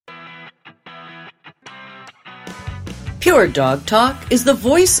Pure Dog Talk is the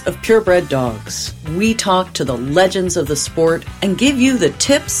voice of purebred dogs. We talk to the legends of the sport and give you the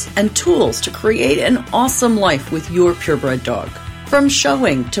tips and tools to create an awesome life with your purebred dog. From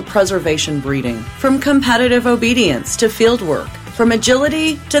showing to preservation breeding, from competitive obedience to field work, from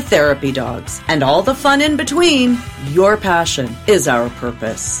agility to therapy dogs, and all the fun in between, your passion is our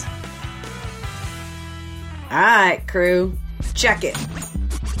purpose. All right, crew, check it.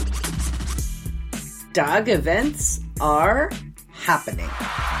 Dog events are happening.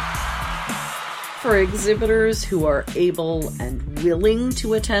 For exhibitors who are able and willing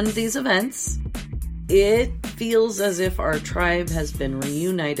to attend these events, it feels as if our tribe has been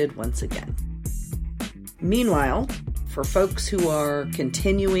reunited once again. Meanwhile, for folks who are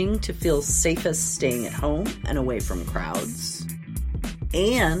continuing to feel safest staying at home and away from crowds,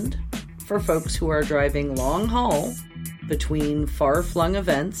 and for folks who are driving long haul between far-flung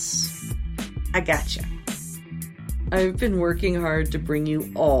events, I gotcha. I've been working hard to bring you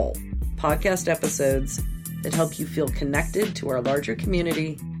all podcast episodes that help you feel connected to our larger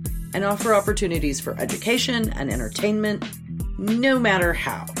community and offer opportunities for education and entertainment, no matter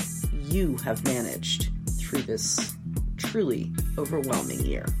how you have managed through this truly overwhelming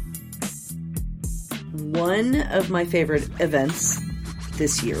year. One of my favorite events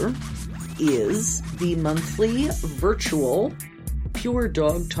this year is the monthly virtual Pure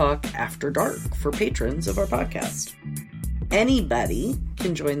Dog Talk After Dark for patrons of our podcast. Anybody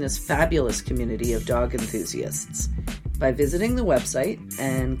can join this fabulous community of dog enthusiasts by visiting the website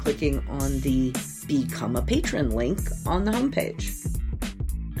and clicking on the Become a Patron link on the homepage.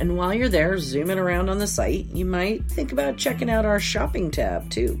 And while you're there zooming around on the site, you might think about checking out our shopping tab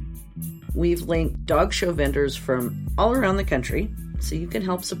too. We've linked dog show vendors from all around the country so you can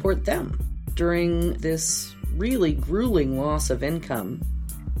help support them during this really grueling loss of income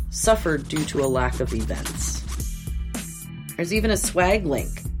suffered due to a lack of events. There's even a swag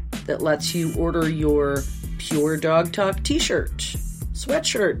link that lets you order your Pure Dog Talk t-shirt,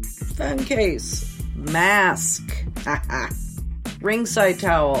 sweatshirt, phone case, mask, ringside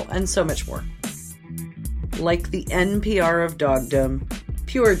towel, and so much more. Like the NPR of dogdom,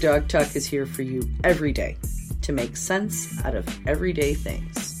 Pure Dog Talk is here for you every day to make sense out of everyday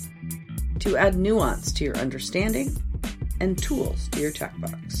things, to add nuance to your understanding and tools to your tech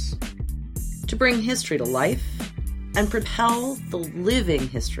box, to bring history to life and propel the living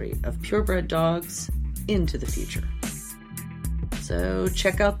history of purebred dogs into the future. So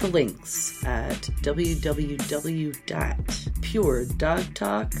check out the links at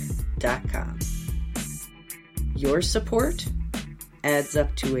www.puredogtalk.com. Your support adds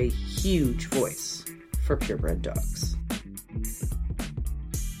up to a huge voice for purebred dogs.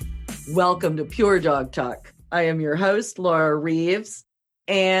 Welcome to Pure Dog Talk. I am your host, Laura Reeves,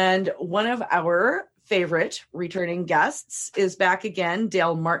 and one of our favorite returning guests is back again,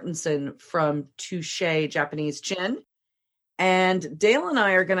 Dale Martinson from Touché Japanese Chin. And Dale and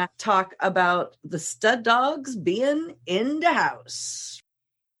I are going to talk about the stud dogs being in the house.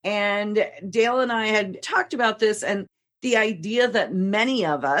 And Dale and I had talked about this and the idea that many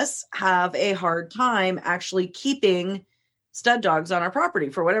of us have a hard time actually keeping stud dogs on our property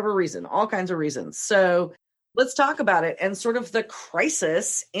for whatever reason, all kinds of reasons. So let's talk about it and sort of the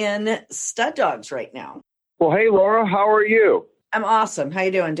crisis in stud dogs right now. Well, hey, Laura, how are you? I'm awesome. How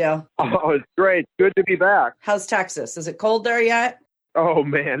you doing, Dale? Oh, it's great. Good to be back. How's Texas? Is it cold there yet? Oh,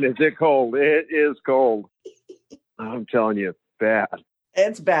 man, is it cold? It is cold. I'm telling you, bad.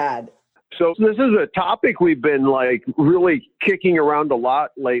 It's bad. So this is a topic we've been really kicking around a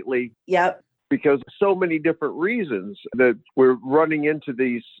lot lately. Yep. Because so many different reasons that we're running into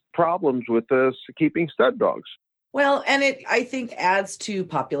these problems with us keeping stud dogs. Well, and it, I think, adds to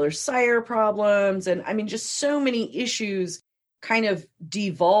popular sire problems. And I mean, just so many issues kind of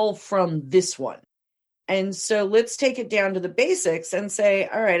devolve from this one. And so let's take it down to the basics and say,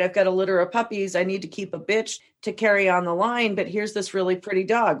 all right, I've got a litter of puppies. I need to keep a bitch to carry on the line, but here's this really pretty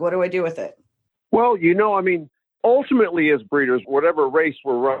dog. What do I do with it? Well, ultimately as breeders, whatever race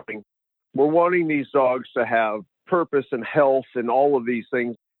we're running, we're wanting these dogs to have purpose and health and all of these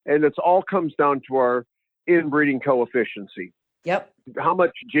things. And it all comes down to our inbreeding coefficient. Yep. How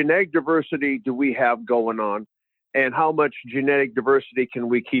much genetic diversity do we have going on? And how much genetic diversity can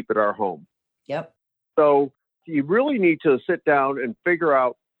we keep at our home? Yep. So you really need to sit down and figure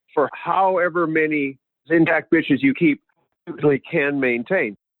out for however many intact bitches you keep, you really can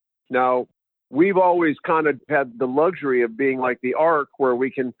maintain. Now, we've always kind of had the luxury of being like the Ark, where we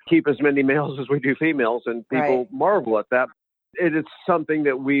can keep as many males as we do females, and people marvel at that. It is something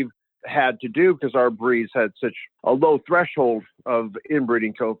that we've had to do because our breeds had such a low threshold of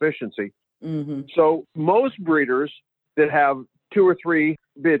inbreeding coefficient. Mm-hmm. So most breeders that have 2 or 3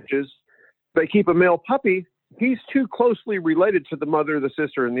 bitches, they keep a male puppy, he's too closely related to the mother, the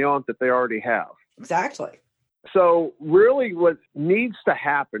sister, and the aunt that they already have. Exactly. So really what needs to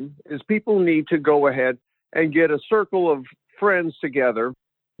happen is people need to go ahead and get a circle of friends together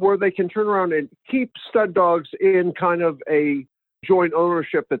where they can turn around and keep stud dogs in kind of a joint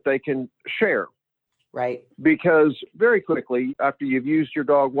ownership that they can share. Right. Because very quickly, after you've used your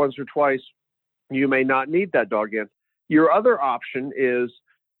dog once or twice, you may not need that dog again. Your other option is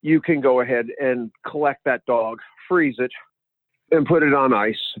you can go ahead and collect that dog, freeze it, and put it on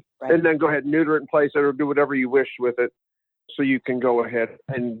ice, Right. and then go ahead and neuter it and place it or do whatever you wish with it. So you can go ahead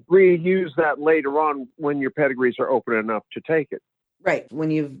and reuse that later on when your pedigrees are open enough to take it. Right.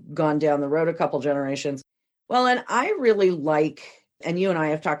 When you've gone down the road a couple generations. Well, and I really like, and you and I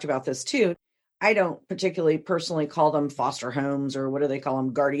have talked about this too, I don't particularly personally call them foster homes or what do they call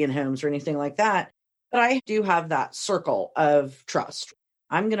them, guardian homes or anything like that. But I do have that circle of trust.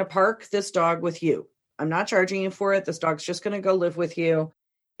 I'm going to park this dog with you. I'm not charging you for it. This dog's just going to go live with you.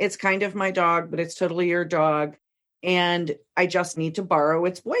 It's kind of my dog, but it's totally your dog. And I just need to borrow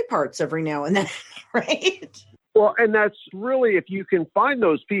its boy parts every now and then, right? Well, and that's really, if you can find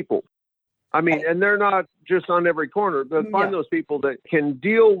those people, I mean, and they're not just on every corner, but find those people that can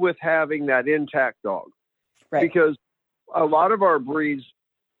deal with having that intact dog. Right. Because a lot of our breeds,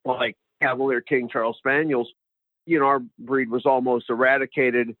 like Cavalier King Charles Spaniels, you know, our breed was almost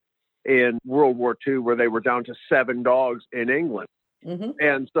eradicated in World War II, where they were down to 7 dogs in England. Mm-hmm.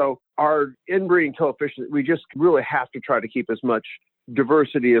 And so our inbreeding coefficient, we just really have to try to keep as much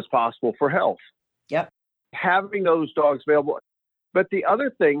diversity as possible for health. Yep. Having those dogs available. But the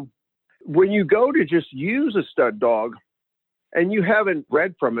other thing, when you go to just use a stud dog and you haven't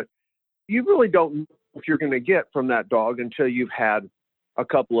bred from it, you really don't know if you're going to get from that dog until you've had a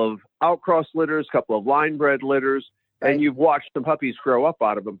couple of outcross litters, a couple of line bred litters, right. and you've watched some puppies grow up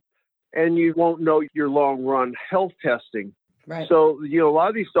out of them. And you won't know your long run health testing. Right. So, you know, a lot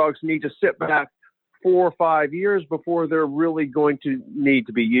of these dogs need to sit back 4 or 5 years before they're really going to need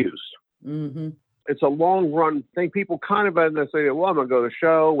to be used. Mm-hmm. It's a long run thing. People kind of end up saying, well, I'm going to go to the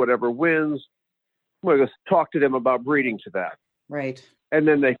show, whatever wins. I'm going to talk to them about breeding to that. Right. And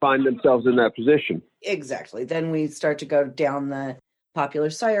then they find themselves in that position. Exactly. Then we start to go down the popular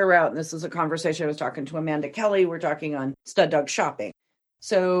sire route. And this is a conversation I was talking to Amanda Kelly. We're talking on stud dog shopping.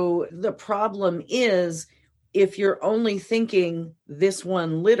 So the problem is, if you're only thinking this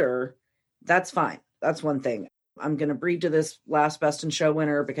one litter, that's fine. That's one thing. I'm going to breed to this last best in show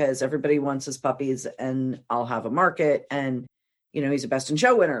winner because everybody wants his puppies and I'll have a market. And, you know, he's a best in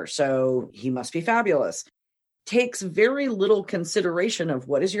show winner, so he must be fabulous. Takes very little consideration of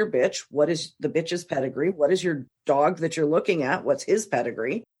what is your bitch? What is the bitch's pedigree? What is your dog that you're looking at? What's his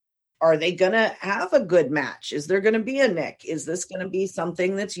pedigree? Are they going to have a good match? Is there going to be a nick? Is this going to be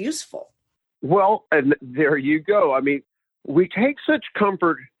something that's useful? Well, and there you go. I mean, we take such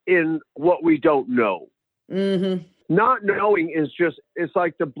comfort in what we don't know. Mm-hmm. Not knowing is just, it's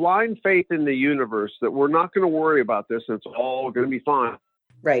like the blind faith in the universe that we're not going to worry about this and it's all going to be fine.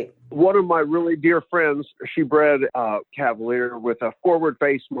 Right. One of my really dear friends, she bred a Cavalier with a forward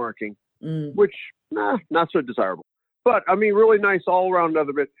face marking, which, not so desirable. But, I mean, really nice all-around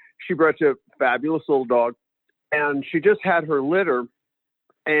other bit. She bred to a fabulous little dog, and she just had her litter,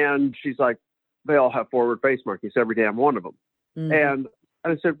 and she's like, they all have forward face markings, every damn one of them. Mm-hmm. And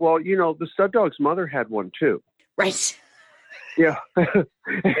I said, well, you know, the stud dog's mother had one too. Right. Yeah.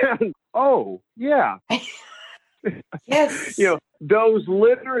 And, oh, yeah. Yes. You know, those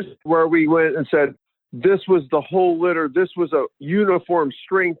litters where we went and said, this was the whole litter. This was a uniform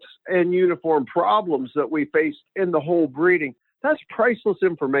strengths and uniform problems that we faced in the whole breeding. That's priceless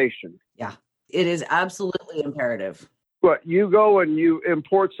information. Yeah, it is absolutely imperative. But you go and you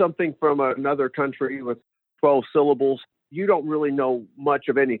import something from another country with 12 syllables, you don't really know much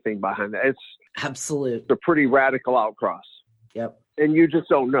of anything behind that. It's a pretty radical outcross. Yep. And you just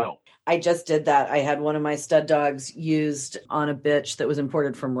don't know. I just did that. I had one of my stud dogs used on a bitch that was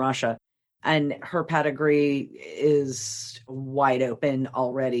imported from Russia. And her pedigree is wide open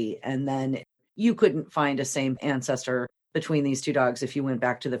already. And then you couldn't find a same ancestor between these two dogs if you went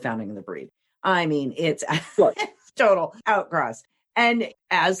back to the founding of the breed. I mean, it's total outcross. And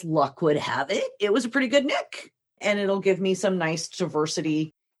as luck would have it, it was a pretty good nick. And it'll give me some nice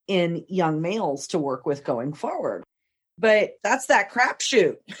diversity in young males to work with going forward. But that's that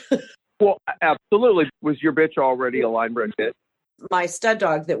crapshoot. Well, absolutely. Was your bitch already a line bred bitch? My stud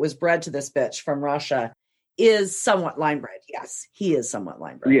dog that was bred to this bitch from Russia is somewhat line bred. Yes, he is somewhat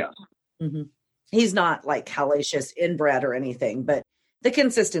line bred. Yeah. Mm-hmm. He's not like hellacious inbred or anything, but the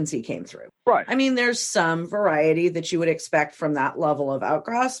consistency came through. Right. I mean, there's some variety that you would expect from that level of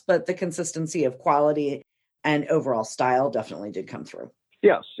outcross, but the consistency of quality and overall style definitely did come through.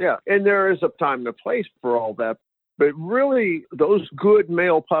 Yes, yeah. And there is a time and a place for all that. But really, those good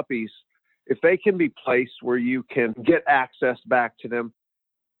male puppies, if they can be placed where you can get access back to them,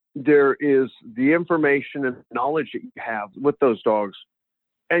 there is the information and knowledge that you have with those dogs,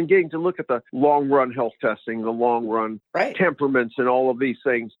 and getting to look at the long-run health testing, the long-run temperaments and all of these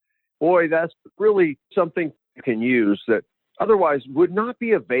things. Boy, that's really something you can use that otherwise would not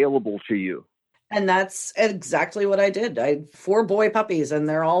be available to you. And that's exactly what I did. I had 4 boy puppies, and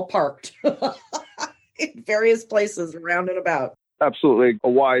they're all parked in various places around and about. Absolutely a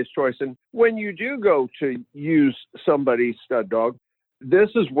wise choice. And when you do go to use somebody's stud dog, this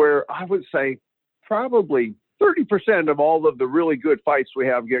is where I would say probably 30% of all of the really good fights we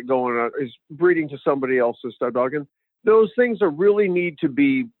have get going on is breeding to somebody else's stud dog. And those things are really need to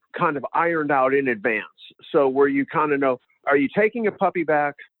be kind of ironed out in advance. So where you kind of know, are you taking a puppy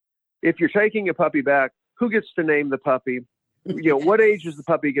back? If you're taking a puppy back, who gets to name the puppy? What age is the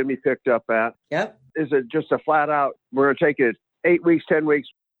puppy going to be picked up at? Yep. Is it just a flat out, we're going to take it 8 weeks, 10 weeks?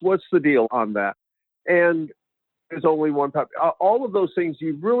 What's the deal on that? And there's only one puppy. All of those things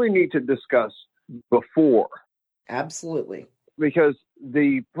you really need to discuss before. Absolutely. Because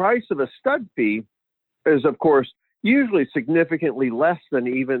the price of a stud fee is, of course, usually significantly less than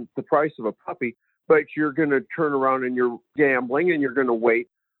even the price of a puppy, but you're going to turn around and you're gambling and you're going to wait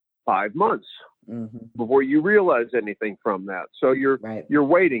 5 months before you realize anything from that. So you're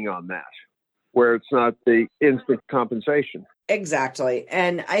waiting on that, where it's not the instant compensation. Exactly.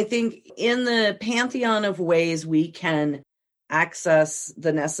 And I think in the pantheon of ways we can access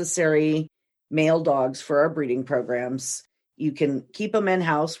the necessary male dogs for our breeding programs, you can keep them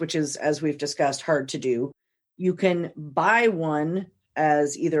in-house, which is, as we've discussed, hard to do. You can buy one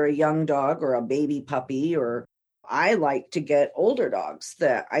as either a young dog or a baby puppy, or I like to get older dogs.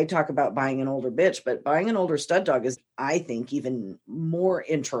 That I talk about buying an older bitch, but buying an older stud dog is, I think, even more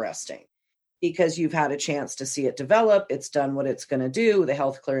interesting because you've had a chance to see it develop. It's done what it's going to do. The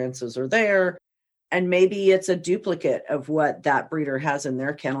health clearances are there. And maybe it's a duplicate of what that breeder has in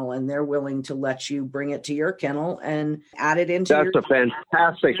their kennel, and they're willing to let you bring it to your kennel and add it into That's a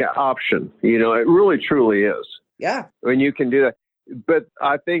fantastic option. It really, truly is. Yeah. When you can do that. But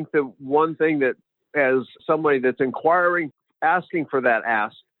I think the one thing that, as somebody that's inquiring, asking for that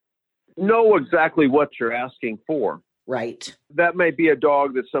ask, know exactly what you're asking for. Right. That may be a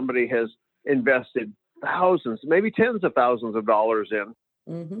dog that somebody has invested thousands, maybe tens of thousands of dollars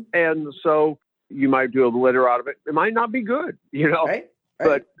in. And so you might do a litter out of it. It might not be good, Right.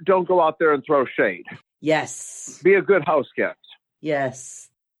 But don't go out there and throw shade. Yes. Be a good house guest. Yes.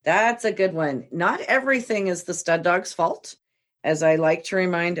 That's a good one. Not everything is the stud dog's fault. As I like to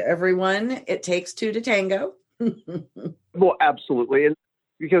remind everyone, it takes 2 to tango. Well, absolutely. And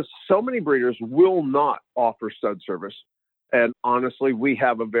because so many breeders will not offer stud service. And honestly, we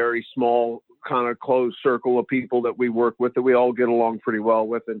have a very small kind of closed circle of people that we work with that we all get along pretty well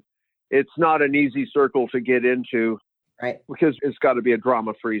with. And it's not an easy circle to get into, right? Because it's got to be a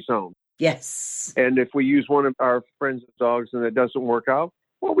drama-free zone. Yes. And if we use one of our friends' dogs and it doesn't work out,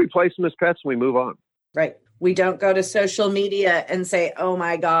 well, we place them as pets and we move on. Right. We don't go to social media and say, oh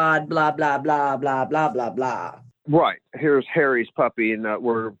my God, blah, blah, blah, blah, blah, blah, blah. Right. Here's Harry's puppy, and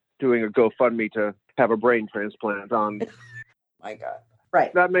we're doing a GoFundMe to have a brain transplant on. My God.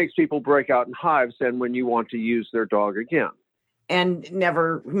 Right. That makes people break out in hives and when you want to use their dog again. And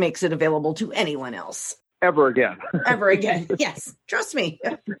never makes it available to anyone else. Ever again. Ever again. Yes. Trust me.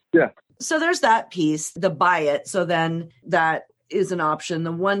 Yeah. So there's that piece, the buy it. So then that is an option,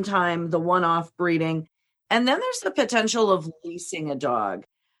 the one time, the one-off breeding. And then there's the potential of leasing a dog.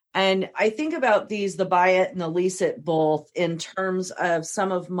 And I think about these, the buy it and the lease it, both in terms of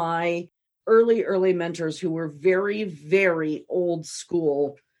some of my early mentors who were very, very old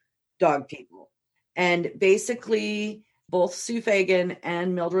school dog people. And basically both Sue Fagan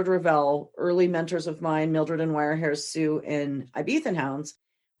and Mildred Ravel, early mentors of mine, Mildred and Wirehair Sue in Ibethan Hounds,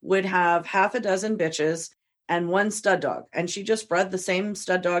 would have half a dozen bitches and one stud dog. And she just bred the same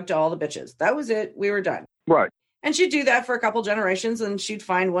stud dog to all the bitches. That was it. We were done. Right. And she'd do that for a couple generations, and she'd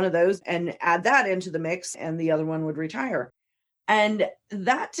find one of those and add that into the mix, and the other one would retire. And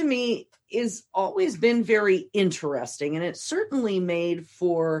that to me is always been very interesting. And it certainly made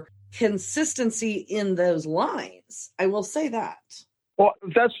for consistency in those lines. I will say that. Well,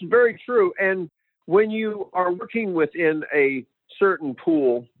 that's very true. And when you are working within a certain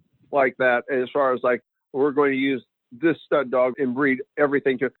pool like that, as far as like, we're going to use this stud dog and breed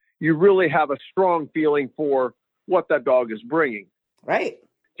everything to, you really have a strong feeling for what that dog is bringing. Right.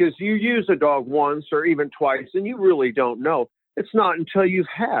 Because you use a dog once or even twice and you really don't know. It's not until you've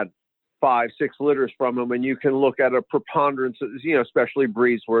had 5, 6 litters from them and you can look at a preponderance, especially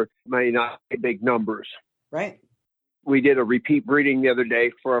breeds where it may not be big numbers. Right. We did a repeat breeding the other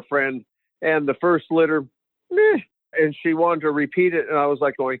day for a friend, and the first litter, and she wanted to repeat it. And I was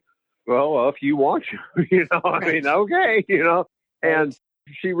like going, well, if you want to, Right. I mean, okay, and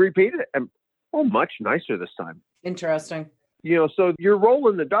she repeated it and, much nicer this time. Interesting. So you're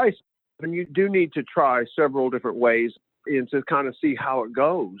rolling the dice and you do need to try several different ways and to kind of see how it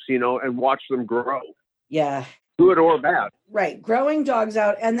goes, and watch them grow. Yeah. Good or bad. Right. Growing dogs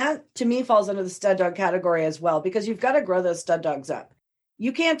out. And that to me falls under the stud dog category as well, because you've got to grow those stud dogs up.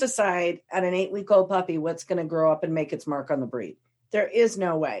 You can't decide at an 8-week-old puppy what's going to grow up and make its mark on the breed. There is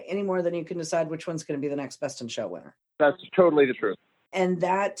no way any more than you can decide which one's going to be the next best in show winner. That's totally the truth. And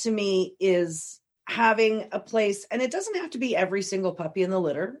that to me is having a place, and it doesn't have to be every single puppy in the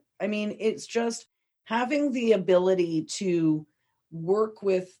litter. I mean, it's just having the ability to work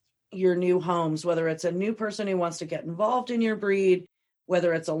with your new homes, whether it's a new person who wants to get involved in your breed,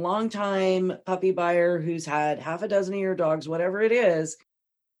 whether it's a long-time puppy buyer who's had half a dozen of your dogs, whatever it is,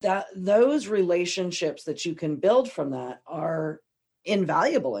 that those relationships that you can build from that are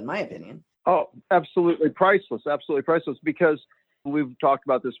invaluable, in my opinion. Oh, absolutely priceless. Absolutely priceless, because we've talked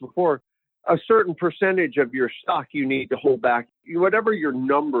about this before. A certain percentage of your stock you need to hold back, whatever your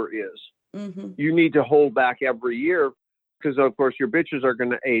number is, you need to hold back every year, because of course your bitches are going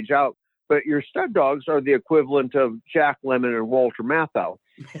to age out, but your stud dogs are the equivalent of Jack Lemmon and Walter Matthau.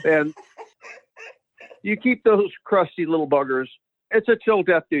 And you keep those crusty little buggers. It's a till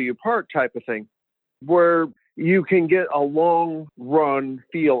death do you part type of thing, where you can get a long run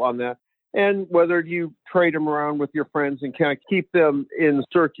feel on that. And whether you trade them around with your friends and kind of keep them in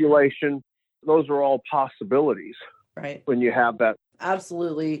circulation, those are all possibilities. Right. When you have that.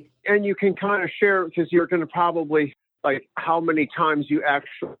 Absolutely. And you can kind of share, because you're going to probably, like, how many times you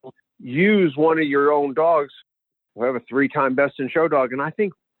actually use one of your own dogs. We have a 3-time best in show dog, and I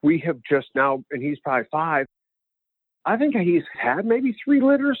think we have just now, and he's probably 5, I think he's had maybe 3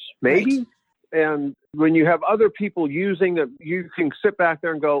 litters, maybe. Right. And when you have other people using them, you can sit back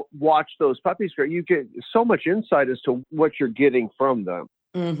there and go watch those puppies grow. You get so much insight as to what you're getting from them.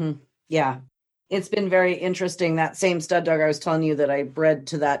 Mm-hmm. Yeah. It's been very interesting. That same stud dog I was telling you that I bred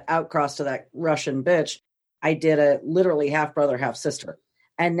to that outcross to that Russian bitch, I did a literally half brother, half sister.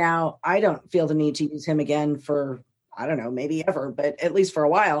 And now I don't feel the need to use him again for, I don't know, maybe ever, but at least for a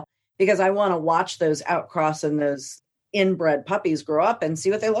while, because I want to watch those outcross and those inbred puppies grow up and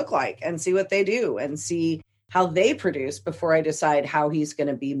see what they look like and see what they do and see how they produce before I decide how he's going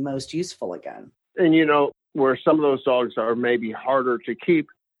to be most useful again. And, where some of those dogs are maybe harder to keep,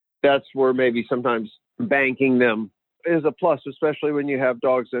 that's where maybe sometimes banking them is a plus, especially when you have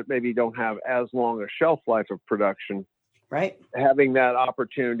dogs that maybe don't have as long a shelf life of production. Right. Having that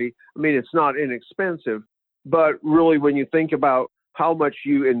opportunity. I mean, it's not inexpensive, but really when you think about how much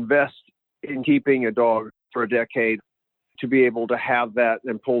you invest in keeping a dog for a decade, to be able to have that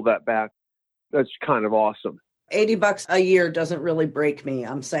and pull that back, that's kind of awesome. $80 a year doesn't really break me,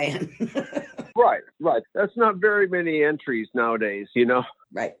 I'm saying. Right. That's not very many entries nowadays,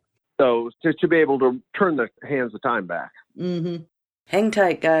 Right. So to be able to turn the hands of time back. Mm-hmm. Hang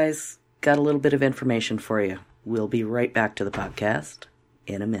tight, guys. Got a little bit of information for you. We'll be right back to the podcast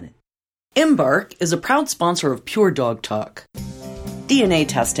in a minute. Embark is a proud sponsor of Pure Dog Talk. DNA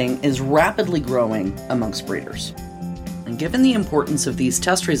testing is rapidly growing amongst breeders. And given the importance of these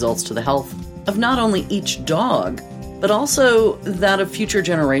test results to the health of not only each dog, but also that of future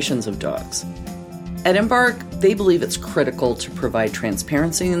generations of dogs, at Embark, they believe it's critical to provide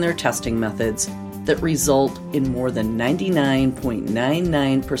transparency in their testing methods that result in more than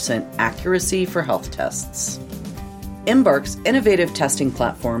 99.99% accuracy for health tests. Embark's innovative testing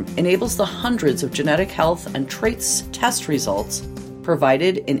platform enables the hundreds of genetic health and traits test results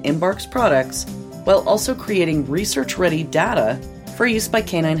provided in Embark's products, while also creating research-ready data for use by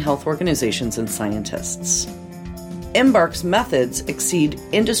canine health organizations and scientists. Embark's methods exceed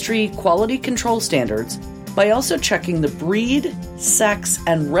industry quality control standards by also checking the breed, sex,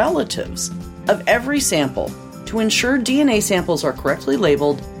 and relatives of every sample to ensure DNA samples are correctly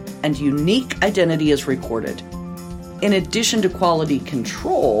labeled and unique identity is recorded. In addition to quality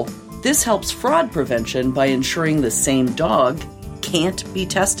control, this helps fraud prevention by ensuring the same dog can't be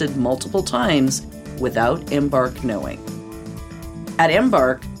tested multiple times without Embark knowing. At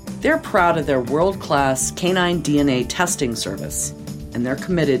Embark, they're proud of their world-class canine DNA testing service, and they're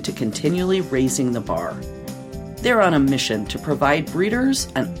committed to continually raising the bar. They're on a mission to provide breeders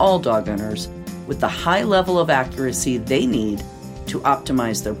and all dog owners with the high level of accuracy they need to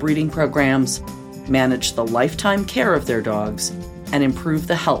optimize their breeding programs, manage the lifetime care of their dogs, and improve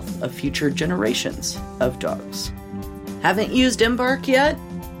the health of future generations of dogs. Haven't used Embark yet?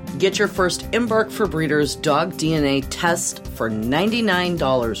 Get your first Embark for Breeders dog DNA test for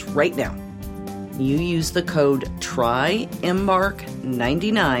 $99 right now. You use the code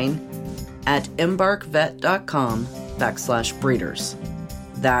TRYEMBARK99 at embarkvet.com/breeders.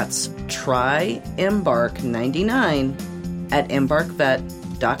 That's TRYEMBARK99 at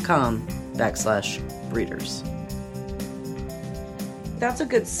embarkvet.com/breeders. That's a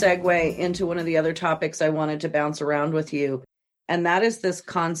good segue into one of the other topics I wanted to bounce around with you. And that is this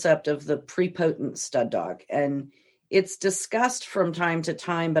concept of the prepotent stud dog. And it's discussed from time to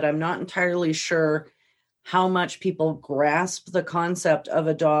time, but I'm not entirely sure how much people grasp the concept of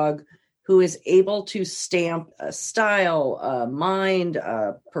a dog who is able to stamp a style, a mind,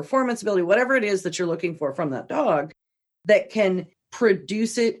 a performance ability, whatever it is that you're looking for from that dog, that can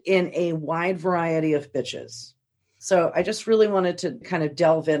produce it in a wide variety of bitches. So I just really wanted to kind of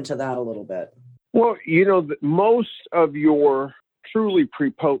delve into that a little bit. Well, most of your truly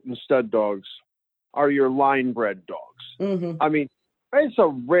prepotent stud dogs are your line bred dogs. Mm-hmm. I mean, it's a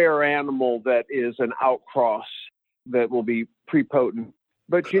rare animal that is an outcross that will be prepotent.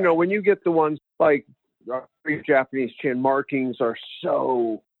 But, when you get the ones like Japanese chin markings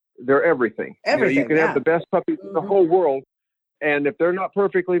they're everything. You can have the best puppies in the whole world. And if they're not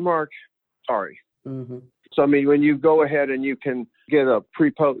perfectly marked, sorry. Mm-hmm. So, I mean, when you go ahead and you can get a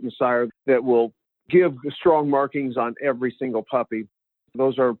prepotent sire that will give strong markings on every single puppy,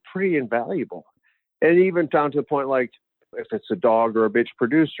 those are pretty invaluable. And even down to the point, like if it's a dog or a bitch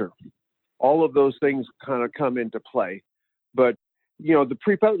producer, all of those things kind of come into play. But, the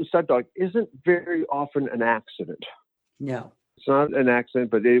prepotent stud dog isn't very often an accident. No. It's not an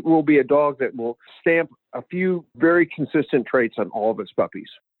accident, but it will be a dog that will stamp a few very consistent traits on all of its puppies.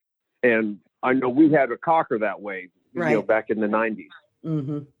 And I know we had a cocker that way, back in the 90s.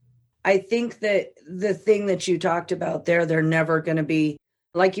 Mm-hmm. I think that the thing that you talked about there, they're never going to be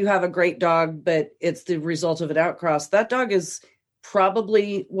like you have a great dog, but it's the result of an outcross. That dog is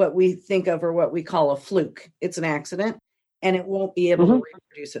probably what we think of or what we call a fluke. It's an accident and it won't be able to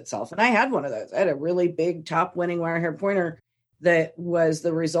reproduce itself. And I had one of those. I had a really big top winning wire hair pointer that was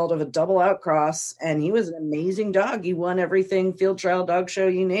the result of a double outcross. And he was an amazing dog. He won everything, field trial, dog show,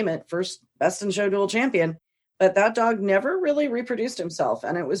 you name it. First best in show dual champion. But that dog never really reproduced himself.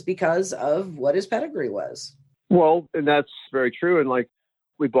 And it was because of what his pedigree was. Well, and that's very true. And like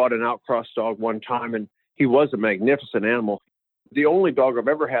we bought an outcross dog one time and he was a magnificent animal. The only dog I've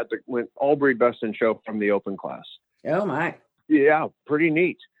ever had that went all breed best in show from the open class. Oh my. Yeah, pretty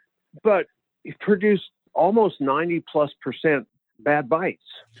neat. But he produced almost 90+% bad bites.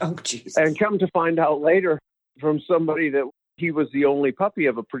 Oh, Jesus. And come to find out later from somebody that he was the only puppy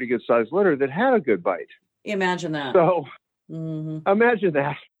of a pretty good sized litter that had a good bite. Imagine that. So imagine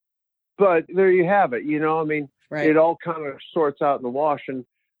that. But there you have it. Right. It all kind of sorts out in the wash. And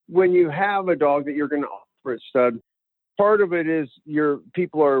when you have a dog that you're going to offer at stud, part of it is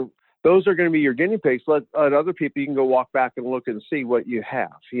those are going to be your guinea pigs. Let other people, you can go walk back and look and see what you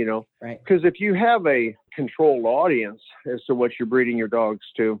have, Right. Because if you have a controlled audience as to what you're breeding your dogs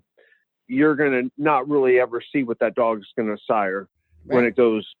to, you're going to not really ever see what that dog is going to sire when it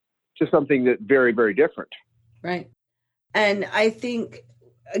goes to something that's very, very different. Right. And I think,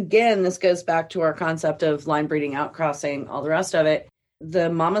 again, this goes back to our concept of line breeding, outcrossing, all the rest of it,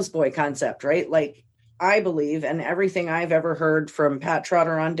 the mama's boy concept, right? Like, I believe, and everything I've ever heard from Pat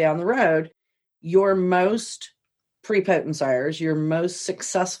Trotter on down the road, your most prepotent sires, your most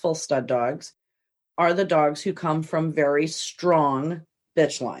successful stud dogs are the dogs who come from very strong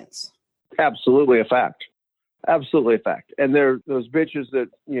bitch lines. Absolutely a fact. Absolutely a fact. And they're those bitches that,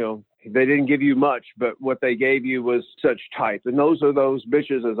 they didn't give you much, but what they gave you was such type. And those are those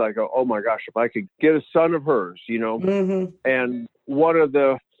bitches as I go, oh my gosh, if I could get a son of hers, Mm-hmm. And one of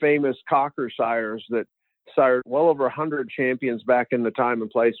the famous cocker sires that sired well over 100 champions back in the time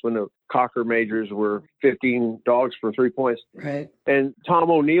and place when the cocker majors were 15 dogs for 3 points. Right. And Tom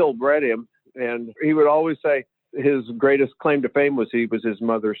O'Neill bred him. And he would always say his greatest claim to fame was he was his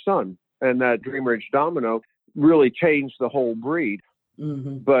mother's son. And that Dream Ridge Domino really changed the whole breed.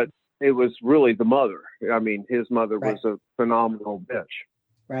 Mm-hmm. But it was really the mother. I mean, his mother was a phenomenal bitch.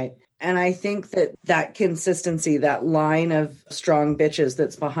 Right. And I think that consistency, that line of strong bitches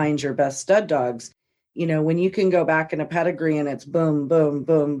that's behind your best stud dogs, when you can go back in a pedigree and it's boom, boom,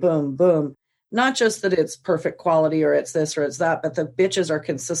 boom, boom, boom, not just that it's perfect quality or it's this or it's that, but the bitches are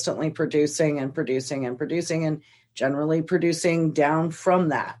consistently producing and producing and producing and generally producing down from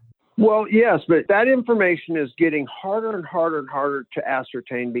that. Well, yes, but that information is getting harder and harder and harder to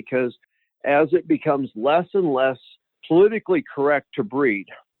ascertain because as it becomes less and less politically correct to breed.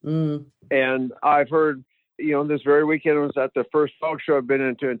 And I've heard, this very weekend I was at the first dog show I've been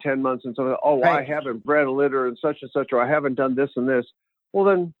into in 10 months and so, I haven't bred a litter and such, or I haven't done this and this. Well,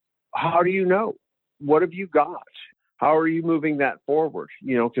 then how do you know? What have you got? How are you moving that forward?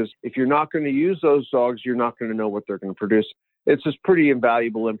 Because if you're not going to use those dogs, you're not going to know what they're going to produce. It's just pretty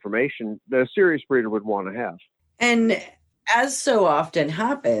invaluable information that a serious breeder would want to have. And as so often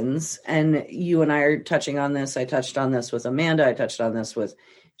happens, and you and I are touching on this, I touched on this with Amanda, I touched on this with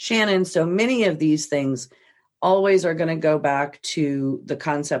Shannon. So many of these things always are going to go back to the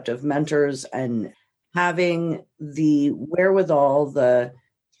concept of mentors and having the wherewithal, the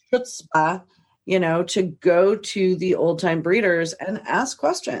chutzpah, to go to the old time breeders and ask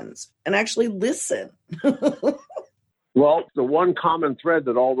questions and actually listen. Well, the one common thread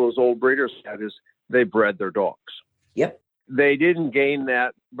that all those old breeders had is they bred their dogs. Yep. They didn't gain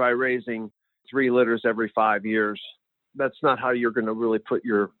that by raising 3 litters every 5 years. That's not how you're going to really put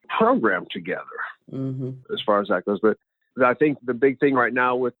your program together as far as that goes. But I think the big thing right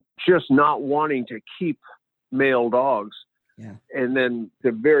now with just not wanting to keep male dogs and then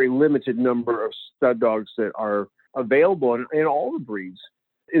the very limited number of stud dogs that are available in all the breeds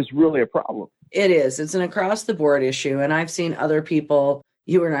is really a problem. It is. It's an across the board issue. And I've seen other people,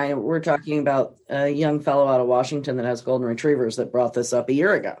 you and I were talking about a young fellow out of Washington that has golden retrievers that brought this up a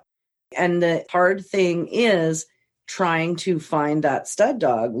year ago. And the hard thing is trying to find that stud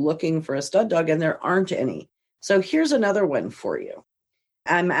dog, looking for a stud dog, and there aren't any. So here's another one for you.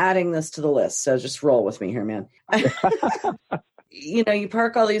 I'm adding this to the list, so just roll with me here, man. You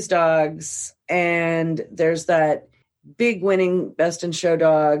park all these dogs, and there's that big winning best in show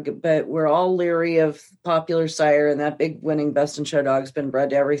dog, but we're all leery of popular sire, and that big winning best in show dog's been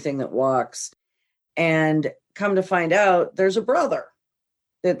bred to everything that walks. And come to find out, there's a brother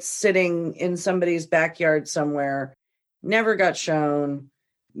that's sitting in somebody's backyard somewhere, never got shown.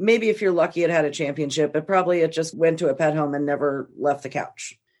 Maybe if you're lucky, it had a championship, but probably it just went to a pet home and never left the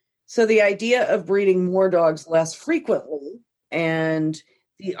couch. So the idea of breeding more dogs less frequently and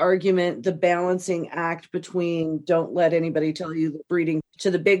the argument, the balancing act between don't let anybody tell you that breeding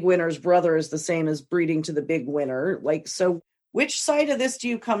to the big winner's brother is the same as breeding to the big winner. So which side of this do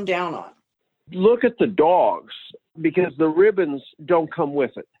you come down on? Look at the dogs because the ribbons don't come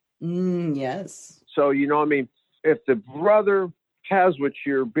with it. Yes. So, if the brother has what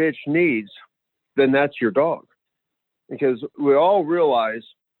your bitch needs, then that's your dog. Because we all realize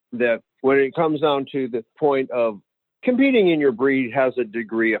that when it comes down to the point of competing in your breed has a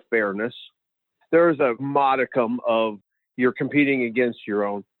degree of fairness. There's a modicum of you're competing against your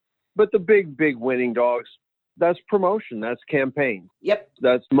own. But the big winning dogs, that's promotion. That's campaign. Yep.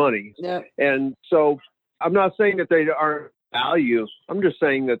 That's money. Yep. And so I'm not saying that they aren't value. I'm just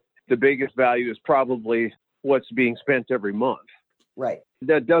saying that the biggest value is probably what's being spent every month. Right.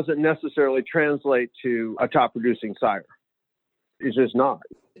 That doesn't necessarily translate to a top producing sire. It's just not.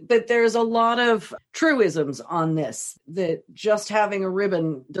 But there's a lot of truisms on this, that just having a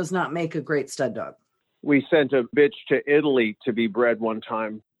ribbon does not make a great stud dog. We sent a bitch to Italy to be bred one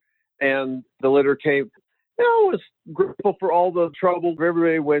time, and the litter came. I was grateful for all the trouble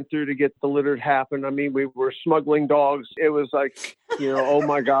everybody went through to get the litter to happen. I mean, we were smuggling dogs. It was like, oh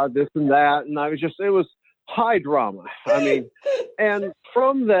my God, this and that. And it was high drama. I mean, and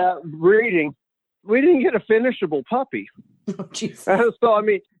from that breeding, we didn't get a finishable puppy. Oh, Jesus. So,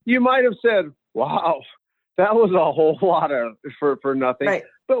 you might have said, wow, that was a whole lot for nothing. Right.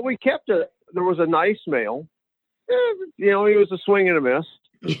 But we kept there was a nice male. He was a swing and a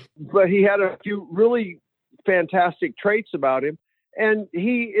miss. But he had a few really fantastic traits about him. And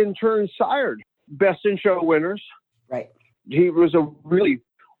he, in turn, sired best in show winners. Right. He was a really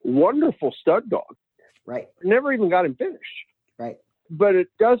wonderful stud dog. Right. Never even got him finished. Right. But it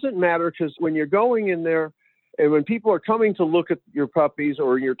doesn't matter, because when you're going in there and when people are coming to look at your puppies,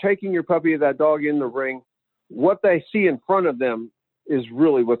 or you're taking your puppy or that dog in the ring, what they see in front of them is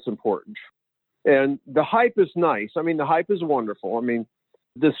really what's important. And the hype is nice. The hype is wonderful.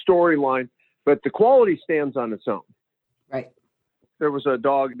 The storyline, but the quality stands on its own. Right. There was a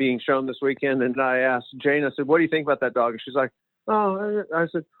dog being shown this weekend, and I asked Jane, I said, what do you think about that dog? And she's like, oh, I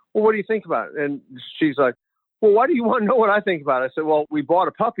said, well, what do you think about it? And she's like, well, why do you want to know what I think about it? I said, well, we bought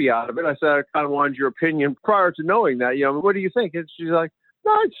a puppy out of it. I said, I kind of wanted your opinion prior to knowing that. What do you think? And she's like,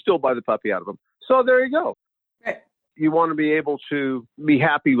 no, I'd still buy the puppy out of him. So there you go. Right. You want to be able to be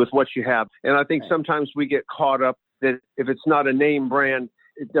happy with what you have. And I think sometimes we get caught up that if it's not a name brand,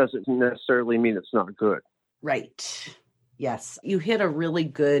 it doesn't necessarily mean it's not good. Right. Yes. You hit a really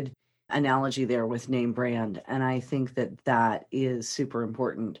good analogy there with name brand. And I think that that is super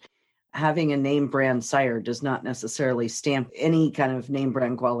important. Having a name brand sire does not necessarily stamp any kind of name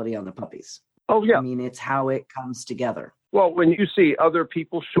brand quality on the puppies. Oh, yeah. I mean, it's how it comes together. Well, when you see other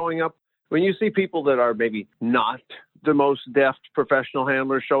people showing up, when you see people that are maybe not the most deft professional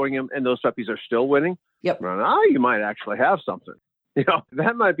handlers showing them and those puppies are still winning, Yep. Well, you might actually have something.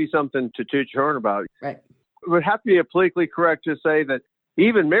 That might be something to toot your horn about. Right. It would have to be politically correct to say that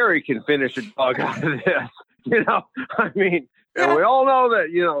even Mary can finish a dog out of this. I mean, and we all know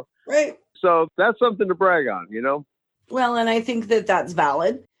that, Right. So that's something to brag on, Well, and I think that that's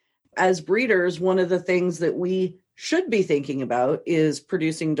valid. As breeders, one of the things that we should be thinking about is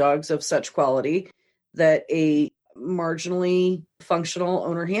producing dogs of such quality that a marginally functional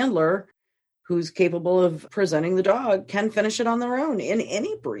owner handler who's capable of presenting the dog can finish it on their own in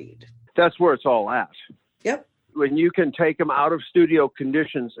any breed. That's where it's all at. Yep. When you can take them out of studio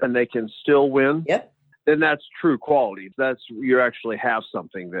conditions and they can still win, Yep. then that's true quality. You actually have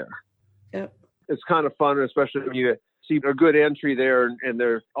something there. Yep. It's kind of fun, especially when you see a good entry there and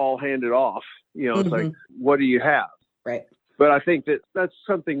they're all handed off. It's like, what do you have? Right. But I think that's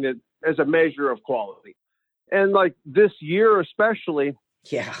something that as a measure of quality. And like this year, especially,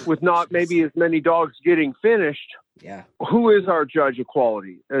 with not maybe as many dogs getting finished, who is our judge of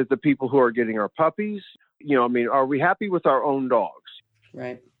quality? As the people who are getting our puppies? Are we happy with our own dogs?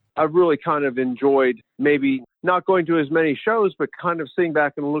 Right. I've really kind of enjoyed maybe not going to as many shows, but kind of sitting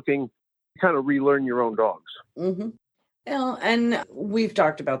back and looking, kind of relearn your own dogs. Mm-hmm. Well, and we've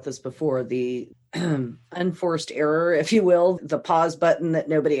talked about this before, the unforced error, if you will, the pause button that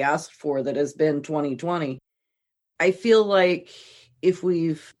nobody asked for that has been 2020. I feel like if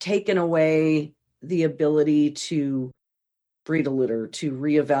we've taken away the ability to breed a litter, to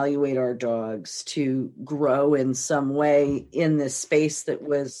reevaluate our dogs, to grow in some way in this space that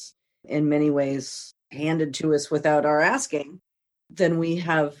was in many ways handed to us without our asking, then we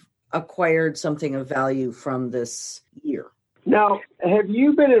have acquired something of value from this year. Now, have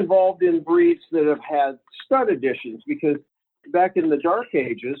you been involved in breeds that have had stud additions? Because back in the dark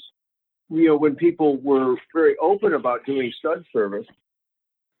ages, when people were very open about doing stud service,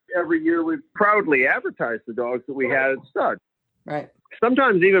 every year we proudly advertised the dogs that we had at stud. Right.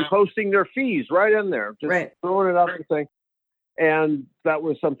 Sometimes even posting their fees right in there, just throwing it up and saying. And that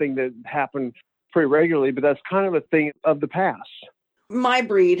was something that happened pretty regularly, but that's kind of a thing of the past. My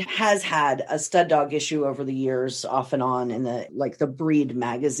breed has had a stud dog issue over the years, off and on, in the Breed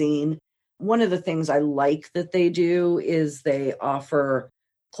magazine. One of the things I like that they do is they offer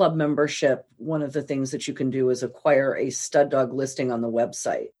club membership. One of the things that you can do is acquire a stud dog listing on the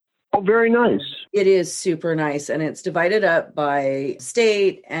website. Oh, very nice. It is super nice. And it's divided up by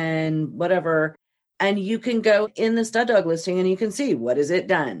state and whatever. And you can go in the stud dog listing and you can see, what has it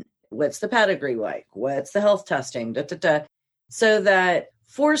done? What's the pedigree like? What's the health testing? So that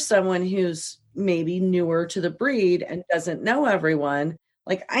for someone who's maybe newer to the breed and doesn't know everyone,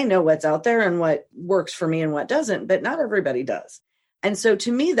 like I know what's out there and what works for me and what doesn't, but not everybody does. And so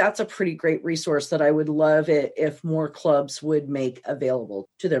to me, that's a pretty great resource that I would love it if more clubs would make available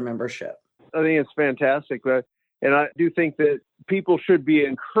to their membership. I think it's fantastic. And I do think that people should be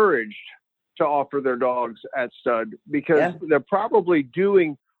encouraged to offer their dogs at stud because they're probably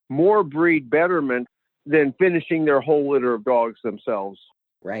doing more breed betterment than finishing their whole litter of dogs themselves.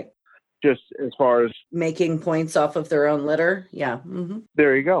 Right. Just as far as making points off of their own litter. Yeah. Mm-hmm.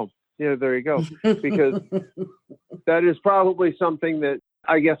 There you go. Yeah, there you go. Because that is probably something that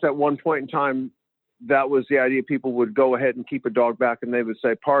I guess at one point in time, that was the idea. People would go ahead and keep a dog back and they would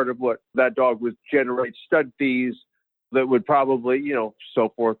say part of what that dog would generate stud fees that would probably,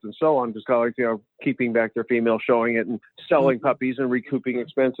 so forth and so on, just kind of like, keeping back their female, showing it and selling puppies and recouping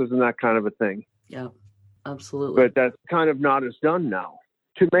expenses and that kind of a thing. Yeah, absolutely. But that's kind of not as done now,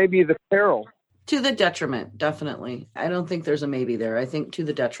 to maybe the peril. To the detriment, definitely. I don't think there's a maybe there. I think to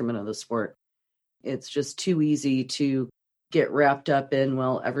the detriment of the sport. It's just too easy to get wrapped up in,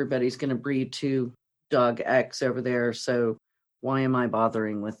 well, everybody's going to breed to dog X over there, so why am I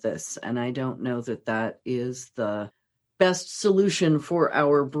bothering with this? And I don't know that that is the best solution for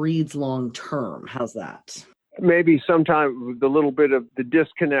our breeds long term. How's that? Maybe sometimes the little bit of the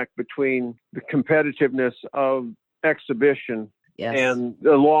disconnect between the competitiveness of exhibition and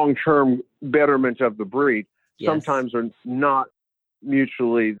the long-term betterment of the breed sometimes are not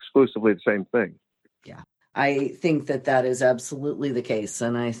mutually exclusively the same thing. Yeah, I think that is absolutely the case.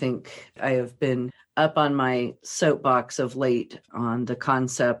 And I think I have been up on my soapbox of late on the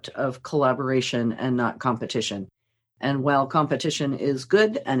concept of collaboration and not competition. And while competition is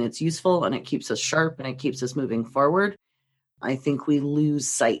good and it's useful and it keeps us sharp and it keeps us moving forward, I think we lose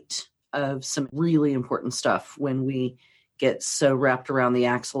sight of some really important stuff when we get so wrapped around the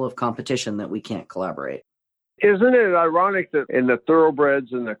axle of competition that we can't collaborate. Isn't it ironic that in the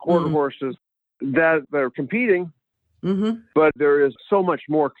thoroughbreds and the quarter horses that they're competing, but there is so much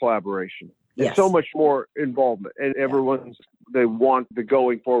more collaboration and so much more involvement, and they want the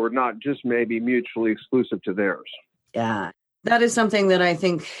going forward, not just maybe mutually exclusive to theirs. Yeah, that is something that I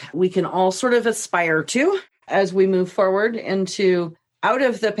think we can all sort of aspire to as we move forward out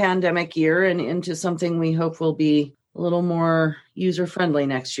of the pandemic year and into something we hope will be a little more user-friendly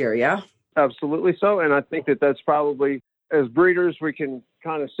next year, yeah? Absolutely so. And I think that that's probably, as breeders, we can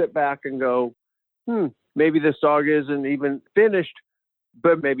kind of sit back and go, maybe this dog isn't even finished,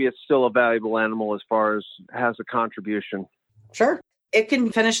 but maybe it's still a valuable animal as far as has a contribution. Sure. It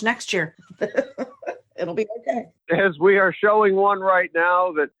can finish next year. It'll be okay. As we are showing one right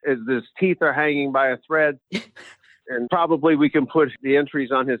now that his teeth are hanging by a thread. And probably we can put the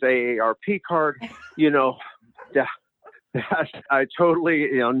entries on his AARP card, I totally,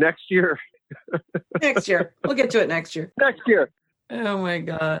 next year. Next year. We'll get to it next year. Next year. Oh, my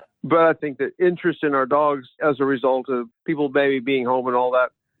God. But I think that interest in our dogs as a result of people maybe being home and all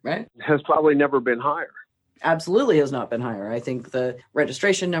that has probably never been higher. Absolutely has not been higher. I think the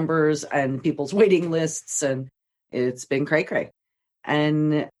registration numbers and people's waiting lists, and it's been cray-cray.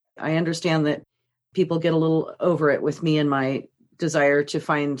 And I understand that people get a little over it with me and my desire to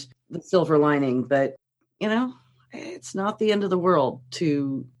find the silver lining, but, it's not the end of the world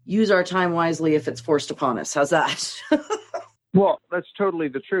to use our time wisely if it's forced upon us. How's that? Well, that's totally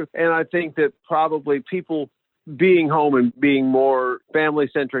the truth. And I think that probably people being home and being more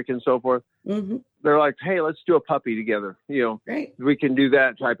family-centric and so forth, they're like, hey, let's do a puppy together. Right. We can do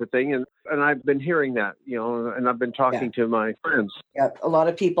that type of thing. And I've been hearing that, and I've been talking to my friends. Yeah, a lot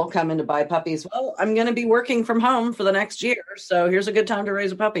of people come in to buy puppies. Well, I'm going to be working from home for the next year, so here's a good time to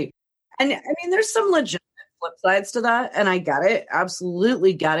raise a puppy. And I mean, there's some legitimate flip sides to that. And I get it.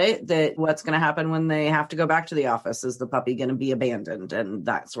 Absolutely get it. That what's going to happen when they have to go back to the office? Is the puppy going to be abandoned and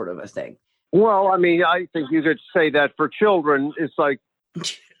that sort of a thing? Well, I mean, I think you could say that for children, it's like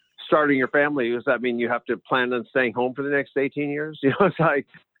starting your family. Does that mean you have to plan on staying home for the next 18 years? It's like,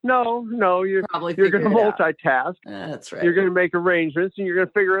 no, you're going to multitask. That's right. You're going to make arrangements and you're going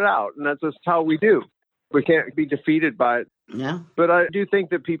to figure it out. And that's just how we do. We can't be defeated by it. Yeah. But I do think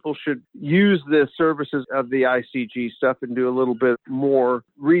that people should use the services of the ICG stuff and do a little bit more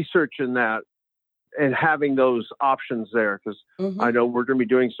research in that and having those options there. Because I know we're going to be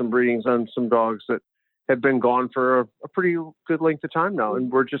doing some breedings on some dogs that have been gone for a pretty good length of time now. And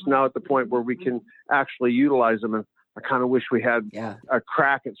we're just now at the point where we can actually utilize them. And I kind of wish we had a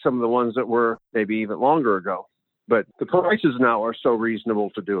crack at some of the ones that were maybe even longer ago. But the prices now are so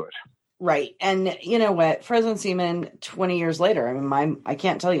reasonable to do it. Right. And you know what? Frozen semen 20 years later, I mean, I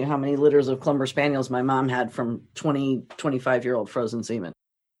can't tell you how many litters of Clumber Spaniels my mom had from 25-year-old frozen semen.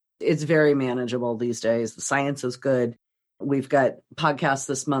 It's very manageable these days. The science is good. We've got podcasts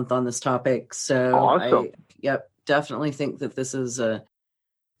this month on this topic. So awesome. I definitely think that this is a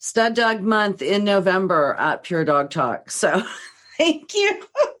stud dog month in November at Pure Dog Talk. So thank you.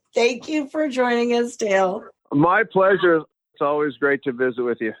 Thank you for joining us, Dale. My pleasure. It's always great to visit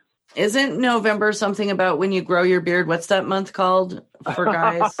with you. Isn't November something about when you grow your beard? What's that month called for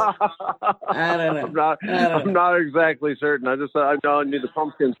guys? I don't know. I'm not exactly certain. I know I knew the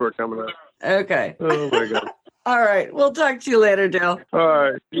pumpkins were coming up. Okay. Oh my God. All right. We'll talk to you later, Dale. All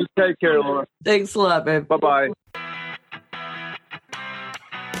right. You take care, Laura. Thanks a lot, babe. Bye-bye.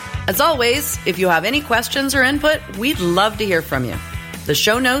 As always, if you have any questions or input, we'd love to hear from you. The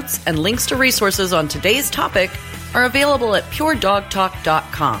show notes and links to resources on today's topic are available at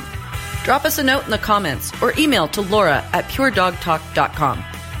puredogtalk.com. Drop us a note in the comments or email to laura@puredogtalk.com.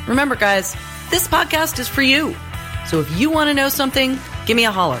 Remember, guys, this podcast is for you. So if you want to know something, give me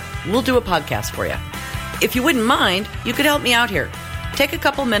a holler. We'll do a podcast for you. If you wouldn't mind, you could help me out here. Take a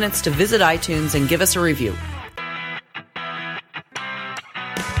couple minutes to visit iTunes and give us a review.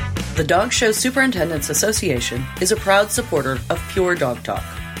 The Dog Show Superintendents Association is a proud supporter of Pure Dog Talk.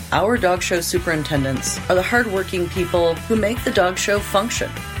 Our dog show superintendents are the hardworking people who make the dog show function.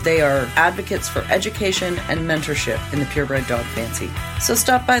 They are advocates for education and mentorship in the purebred dog fancy. So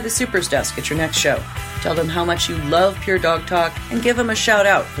stop by the Supers desk at your next show. Tell them how much you love Pure Dog Talk and give them a shout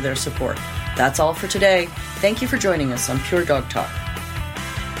out for their support. That's all for today. Thank you for joining us on Pure Dog Talk.